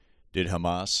Did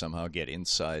Hamas somehow get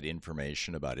inside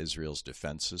information about Israel's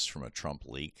defenses from a Trump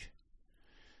leak?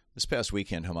 This past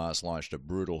weekend, Hamas launched a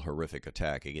brutal, horrific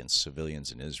attack against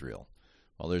civilians in Israel.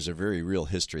 While there's a very real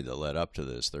history that led up to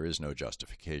this, there is no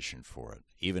justification for it.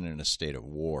 Even in a state of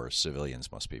war,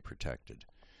 civilians must be protected.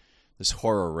 This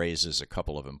horror raises a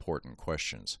couple of important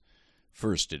questions.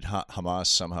 First, did Hamas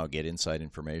somehow get inside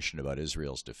information about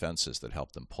Israel's defenses that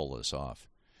helped them pull this off?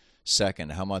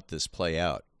 Second, how might this play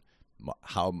out?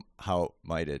 How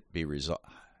might it be resolved?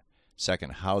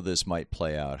 Second, how this might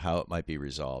play out, how it might be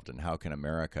resolved, and how can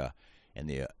America and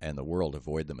the world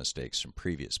avoid the mistakes from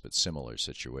previous but similar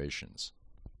situations?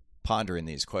 Pondering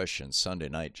these questions, Sunday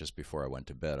night, just before I went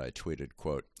to bed, I tweeted,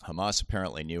 quote, Hamas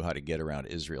apparently knew how to get around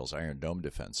Israel's Iron Dome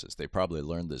defenses. They probably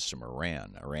learned this from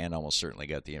Iran. Iran almost certainly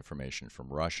got the information from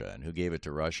Russia. And who gave it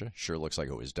to Russia? Sure looks like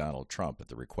it was Donald Trump at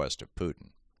the request of Putin.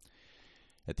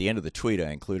 At the end of the tweet, I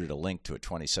included a link to a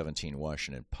 2017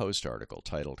 Washington Post article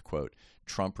titled, quote,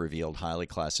 Trump revealed highly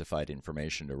classified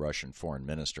information to Russian foreign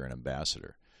minister and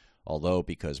ambassador. Although,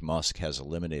 because Musk has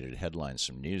eliminated headlines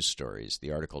from news stories,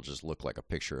 the article just looked like a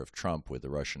picture of Trump with the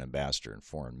Russian ambassador and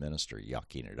foreign minister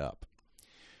yucking it up.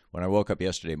 When I woke up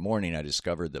yesterday morning, I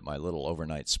discovered that my little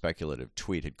overnight speculative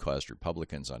tweet had caused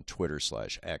Republicans on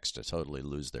Twitter/X to totally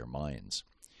lose their minds.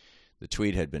 The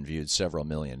tweet had been viewed several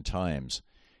million times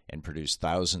and produced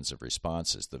thousands of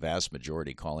responses, the vast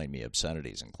majority calling me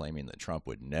obscenities and claiming that Trump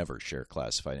would never share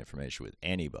classified information with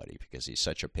anybody because he's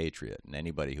such a patriot, and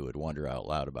anybody who would wonder out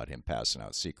loud about him passing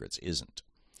out secrets isn't.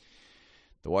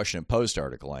 The Washington Post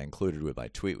article I included with my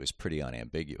tweet was pretty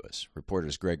unambiguous.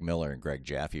 Reporters Greg Miller and Greg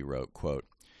Jaffe wrote, quote,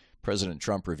 President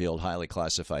Trump revealed highly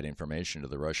classified information to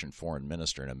the Russian foreign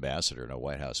minister and ambassador in a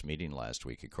White House meeting last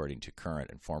week, according to current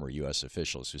and former U.S.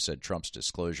 officials who said Trump's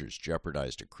disclosures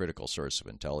jeopardized a critical source of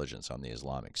intelligence on the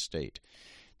Islamic State.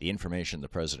 The information the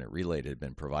president relayed had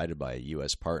been provided by a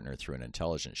U.S. partner through an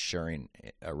intelligence sharing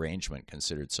arrangement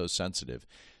considered so sensitive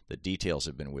that details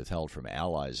have been withheld from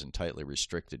allies and tightly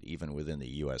restricted even within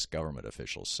the U.S. government,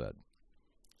 officials said.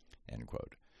 End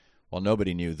quote. While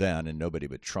nobody knew then, and nobody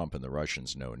but Trump and the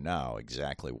Russians know now,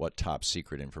 exactly what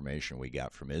top-secret information we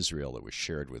got from Israel that was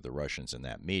shared with the Russians in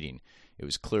that meeting, it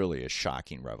was clearly a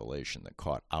shocking revelation that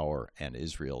caught our and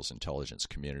Israel's intelligence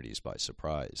communities by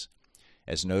surprise.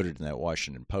 As noted in that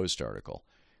Washington Post article,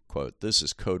 quote, this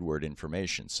is code word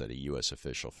information, said a U.S.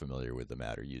 official familiar with the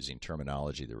matter, using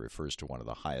terminology that refers to one of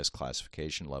the highest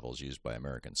classification levels used by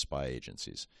American spy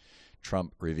agencies.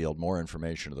 Trump revealed more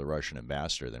information to the Russian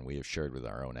ambassador than we have shared with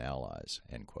our own allies,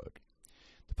 end quote.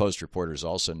 The Post reporters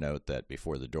also note that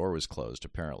before the door was closed,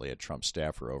 apparently a Trump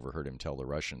staffer overheard him tell the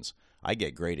Russians, I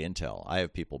get great intel. I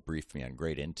have people brief me on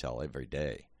great intel every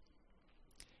day.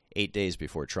 8 days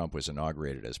before Trump was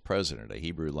inaugurated as president, a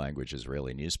Hebrew-language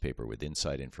Israeli newspaper with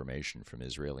inside information from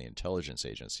Israeli intelligence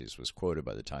agencies was quoted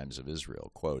by the Times of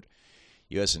Israel, quote,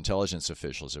 U.S. intelligence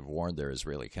officials have warned their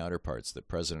Israeli counterparts that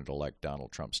President-elect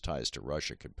Donald Trump's ties to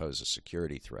Russia could pose a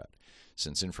security threat,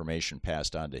 since information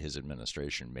passed on to his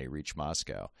administration may reach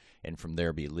Moscow and from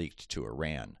there be leaked to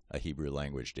Iran, a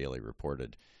Hebrew-language daily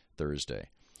reported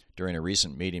Thursday. During a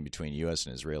recent meeting between U.S.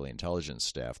 and Israeli intelligence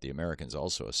staff, the Americans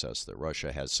also assessed that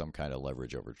Russia has some kind of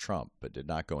leverage over Trump, but did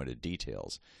not go into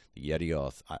details. The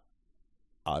Yedioth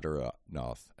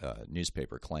Ahronoth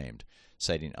newspaper claimed,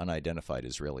 citing unidentified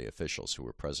Israeli officials who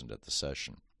were present at the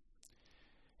session.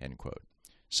 End quote.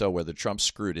 So whether Trump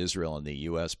screwed Israel and the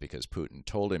U.S. because Putin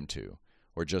told him to,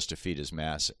 or just to feed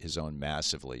his own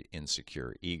massively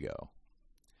insecure ego,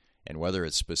 and whether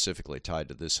it's specifically tied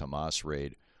to this Hamas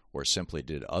raid or simply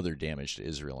did other damage to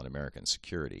Israel and American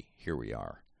security, here we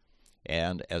are.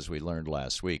 And as we learned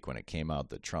last week when it came out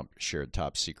that Trump shared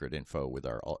top-secret info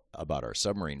about our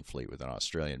submarine fleet with an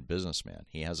Australian businessman,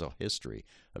 he has a history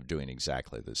of doing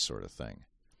exactly this sort of thing.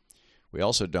 We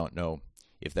also don't know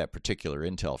if that particular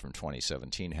intel from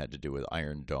 2017 had to do with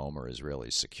Iron Dome or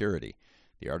Israeli security.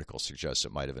 The article suggests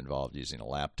it might have involved using a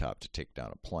laptop to take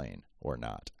down a plane, or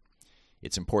not.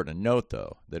 It's important to note,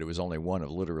 though, that it was only one of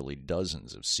literally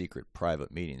dozens of secret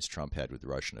private meetings Trump had with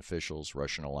Russian officials,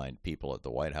 Russian-aligned people at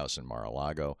the White House in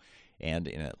Mar-a-Lago, and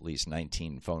in at least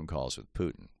 19 phone calls with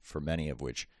Putin, for many of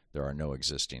which there are no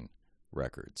existing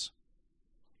records.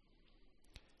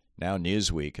 Now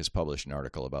Newsweek has published an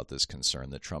article about this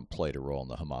concern that Trump played a role in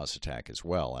the Hamas attack as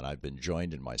well, and I've been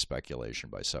joined in my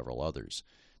speculation by several others.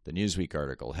 The Newsweek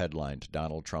article, headlined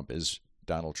Donald Trump's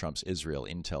Israel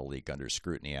intel leak under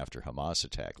scrutiny after Hamas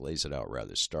attack, lays it out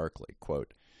rather starkly.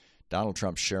 Quote, Donald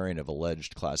Trump's sharing of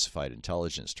alleged classified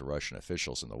intelligence to Russian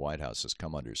officials in the White House has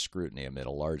come under scrutiny amid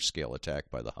a large-scale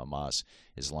attack by the Hamas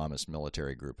Islamist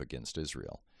military group against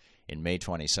Israel. In May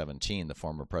 2017, the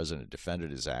former president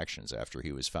defended his actions after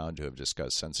he was found to have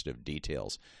discussed sensitive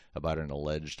details about an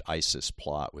alleged ISIS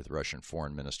plot with Russian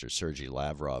Foreign Minister Sergei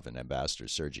Lavrov and Ambassador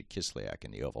Sergei Kislyak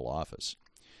in the Oval Office.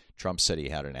 Trump said he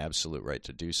had an absolute right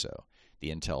to do so. The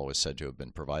intel was said to have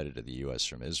been provided to the U.S.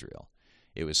 from Israel.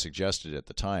 It was suggested at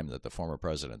the time that the former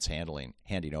president's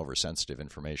handing over sensitive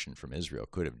information from Israel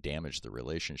could have damaged the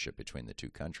relationship between the two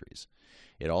countries.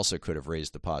 It also could have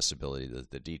raised the possibility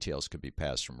that the details could be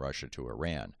passed from Russia to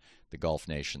Iran, the Gulf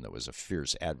nation that was a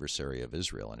fierce adversary of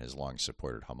Israel and has long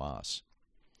supported Hamas.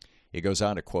 It goes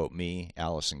on to quote me,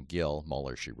 Allison Gill,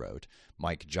 Mueller, she wrote,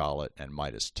 Mike Jollett, and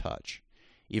Midas Touch.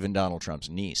 Even Donald Trump's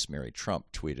niece, Mary Trump,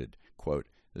 tweeted, quote,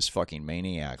 "This fucking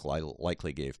maniac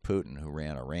likely gave Putin,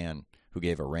 who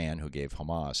gave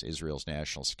Hamas Israel's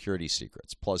national security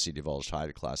secrets. Plus, he divulged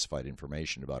highly classified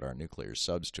information about our nuclear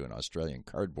subs to an Australian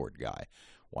cardboard guy.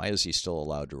 Why is he still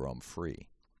allowed to roam free?"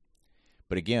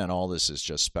 But again, all this is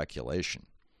just speculation.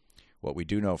 What we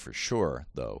do know for sure,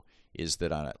 though, is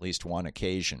that on at least one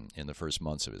occasion in the first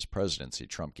months of his presidency,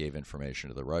 Trump gave information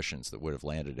to the Russians that would have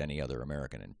landed any other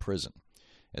American in prison.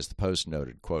 As the Post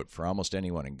noted, quote, "For almost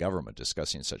anyone in government,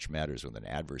 discussing such matters with an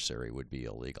adversary would be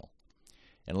illegal."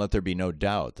 And let there be no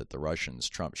doubt that the Russians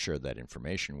Trump shared that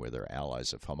information with their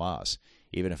allies of Hamas,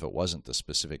 even if it wasn't the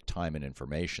specific time and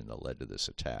information that led to this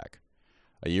attack.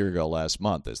 A year ago last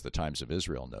month, as the Times of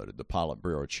Israel noted, the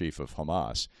Politburo chief of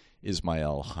Hamas,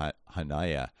 Ismail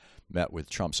Haniyeh, met with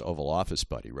Trump's Oval Office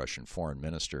buddy, Russian Foreign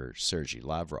Minister Sergei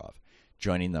Lavrov.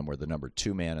 Joining them were the number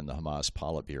 2 man in the Hamas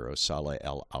Politburo, Saleh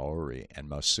el-Aouri, and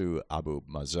Masoud Abu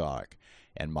Mazak,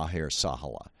 and Maher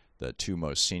Sahala, the 2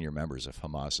 most senior members of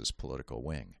Hamas's political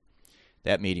wing.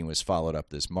 That meeting was followed up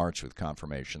this March with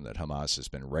confirmation that Hamas has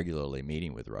been regularly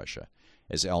meeting with Russia.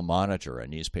 As El Monitor, a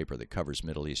newspaper that covers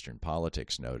Middle Eastern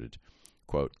politics, noted,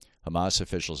 quote, "Hamas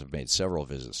officials have made several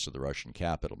visits to the Russian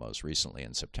capital, most recently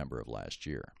in September of last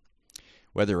year."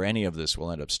 Whether any of this will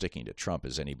end up sticking to Trump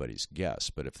is anybody's guess,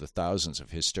 but if the thousands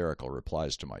of hysterical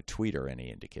replies to my tweet are any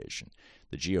indication,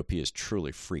 the GOP is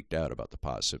truly freaked out about the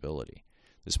possibility.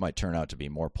 This might turn out to be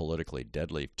more politically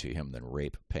deadly to him than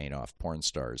rape, paying off porn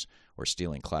stars, or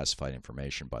stealing classified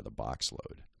information by the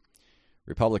boxload.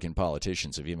 Republican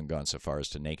politicians have even gone so far as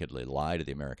to nakedly lie to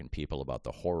the American people about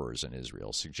the horrors in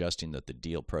Israel, suggesting that the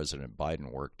deal President Biden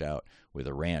worked out with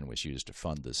Iran was used to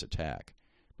fund this attack.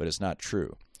 But it's not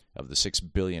true. Of the $6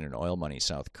 billion in oil money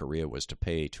South Korea was to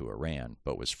pay to Iran,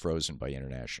 but was frozen by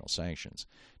international sanctions,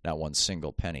 not one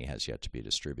single penny has yet to be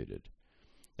distributed.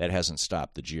 That hasn't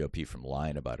stopped the GOP from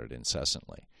lying about it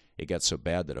incessantly. It got so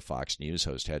bad that a Fox News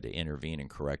host had to intervene and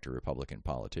correct a Republican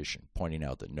politician, pointing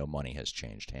out that no money has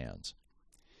changed hands.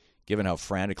 Given how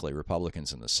frantically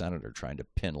Republicans in the Senate are trying to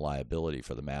pin liability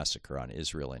for the massacre on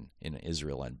Israel and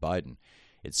Biden,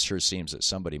 it sure seems that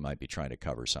somebody might be trying to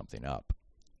cover something up.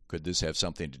 Could this have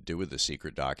something to do with the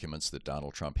secret documents that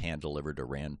Donald Trump hand-delivered to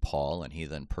Rand Paul and he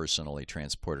then personally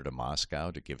transported to Moscow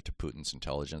to give to Putin's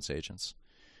intelligence agents?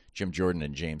 Jim Jordan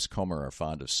and James Comer are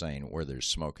fond of saying, where there's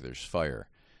smoke, there's fire.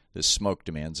 This smoke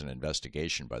demands an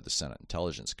investigation by the Senate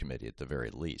Intelligence Committee at the very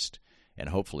least, and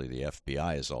hopefully the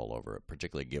FBI is all over it,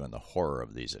 particularly given the horror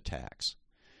of these attacks.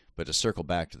 But to circle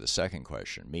back to the second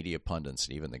question, media pundits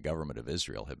and even the government of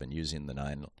Israel have been using the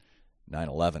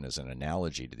 9/11 as an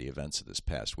analogy to the events of this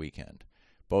past weekend.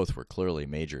 Both were clearly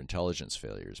major intelligence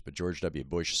failures, but George W.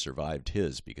 Bush survived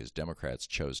his because Democrats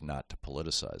chose not to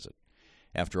politicize it.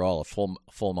 After all, a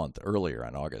full month earlier,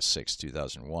 on August 6,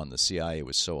 2001, the CIA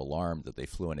was so alarmed that they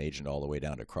flew an agent all the way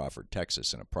down to Crawford,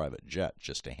 Texas in a private jet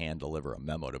just to hand-deliver a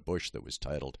memo to Bush that was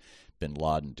titled, "Bin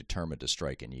Laden Determined to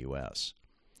Strike in U.S."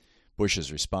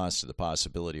 Bush's response to the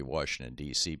possibility of Washington,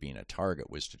 D.C. being a target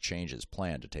was to change his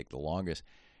plan to take the longest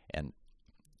and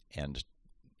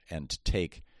to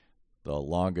take the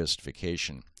longest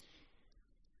vacation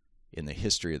in the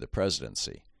history of the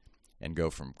presidency and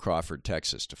go from Crawford,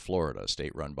 Texas to Florida, a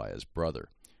state run by his brother,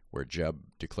 where Jeb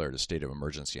declared a state of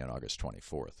emergency on August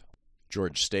 24th.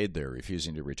 George stayed there,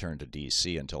 refusing to return to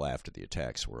D.C. until after the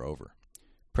attacks were over.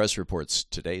 Press reports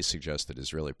today suggest that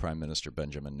Israeli Prime Minister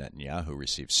Benjamin Netanyahu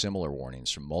received similar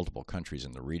warnings from multiple countries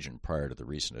in the region prior to the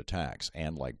recent attacks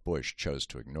and, like Bush, chose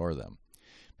to ignore them.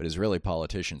 But Israeli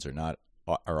politicians are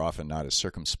often not as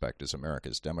circumspect as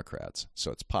America's Democrats,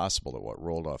 so it's possible that what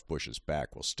rolled off Bush's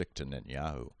back will stick to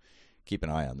Netanyahu. Keep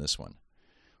an eye on this one.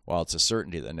 While it's a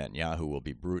certainty that Netanyahu will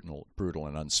be brutal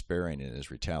and unsparing in his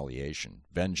retaliation,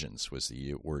 vengeance was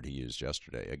the word he used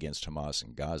yesterday, against Hamas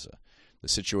in Gaza, the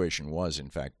situation was, in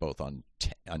fact, both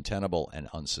untenable and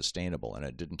unsustainable, and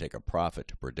it didn't take a prophet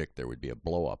to predict there would be a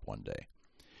blow-up one day.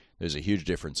 There's a huge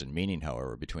difference in meaning,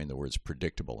 however, between the words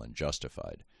predictable and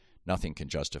justified. Nothing can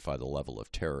justify the level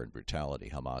of terror and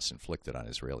brutality Hamas inflicted on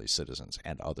Israeli citizens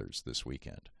and others this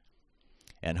weekend.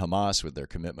 And Hamas, with their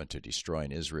commitment to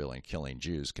destroying Israel and killing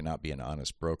Jews, cannot be an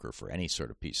honest broker for any sort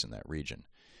of peace in that region.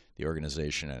 The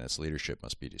organization and its leadership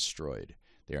must be destroyed.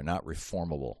 They are not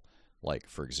reformable like,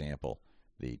 for example,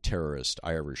 the terrorist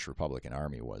Irish Republican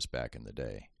Army was back in the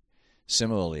day.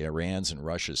 Similarly, Iran's and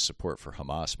Russia's support for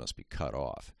Hamas must be cut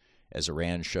off, as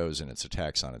Iran shows in its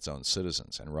attacks on its own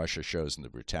citizens, and Russia shows in the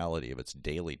brutality of its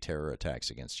daily terror attacks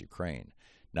against Ukraine.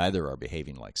 Neither are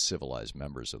behaving like civilized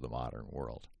members of the modern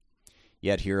world.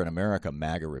 Yet here in America,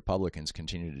 MAGA Republicans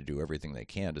continue to do everything they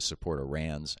can to support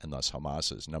Iran's, and thus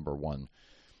Hamas's, number one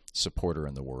supporter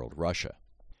in the world, Russia.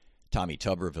 Tommy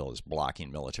Tuberville is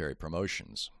blocking military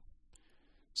promotions.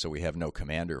 So we have no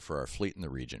commander for our fleet in the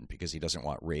region because he doesn't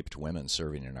want raped women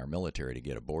serving in our military to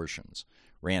get abortions.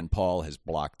 Rand Paul has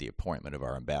blocked the appointment of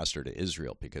our ambassador to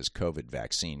Israel because COVID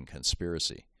vaccine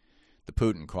conspiracy. The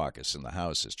Putin caucus in the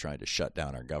House is trying to shut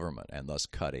down our government and thus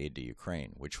cut aid to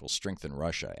Ukraine, which will strengthen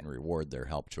Russia and reward their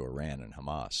help to Iran and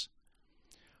Hamas.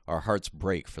 Our hearts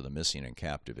break for the missing and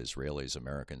captive Israelis,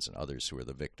 Americans, and others who are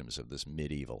the victims of this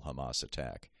medieval Hamas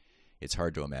attack. It's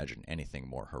hard to imagine anything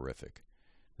more horrific.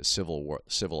 The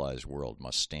civilized world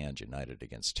must stand united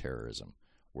against terrorism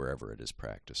wherever it is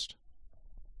practiced.